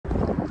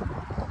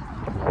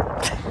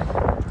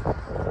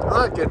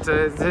look,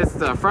 it's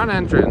the front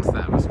entrance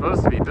that was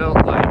supposed to be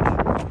built like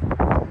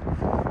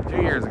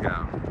 2 years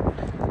ago.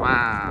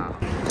 Wow.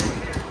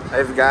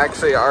 They've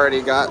actually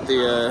already got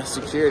the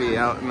security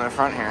out in the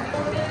front here.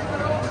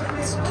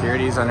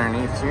 Security's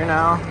underneath here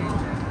now.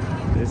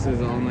 This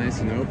is all nice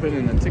and open,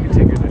 and the ticket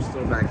takers are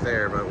still back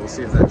there, but we'll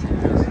see if that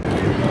changes.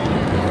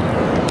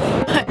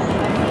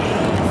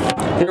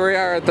 Here we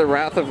are at the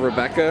Wrath of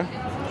Rebecca.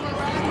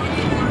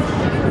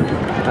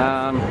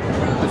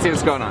 Let's see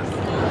what's going on.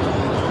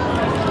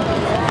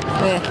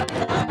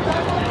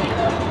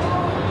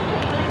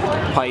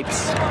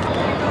 Pipes.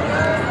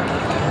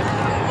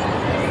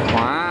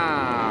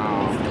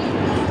 Wow.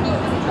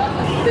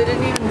 They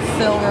didn't even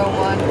fill row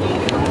one.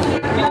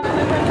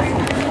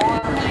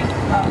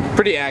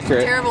 Pretty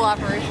accurate. Terrible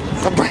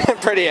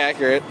operations. Pretty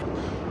accurate.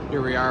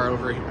 Here we are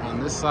over here on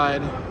this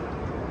side.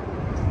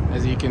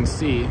 As you can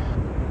see,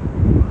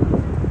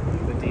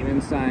 the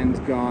demon sign's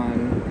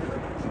gone.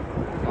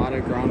 A lot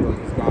of groundwork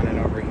has gone in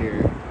over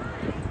here.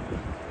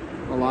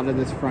 A lot of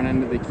this front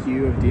end of the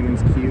queue of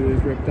Demon's Queue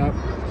is ripped up,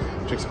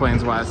 which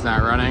explains why it's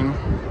not running.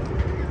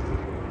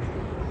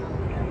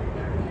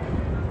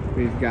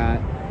 We've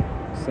got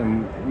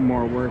some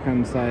more work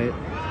on site.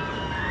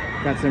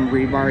 Got some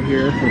rebar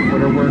here for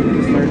footer work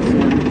to start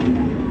soon.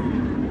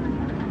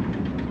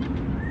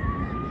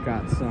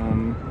 Got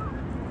some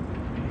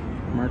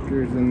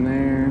markers in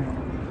there.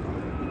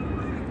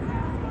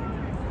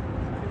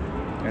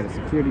 Got a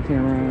security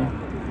camera.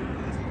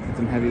 Got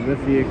some heavy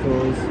lift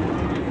vehicles.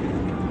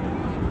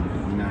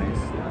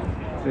 Nice.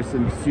 There's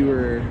some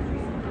sewer.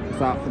 It's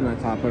not from the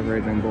top of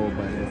Raging Bull,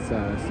 but it's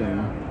some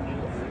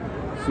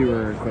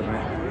sewer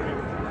equipment.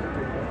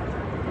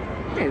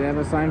 Hey, they have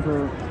a sign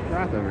for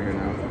Wrath over here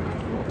now.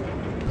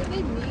 Did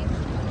they meet?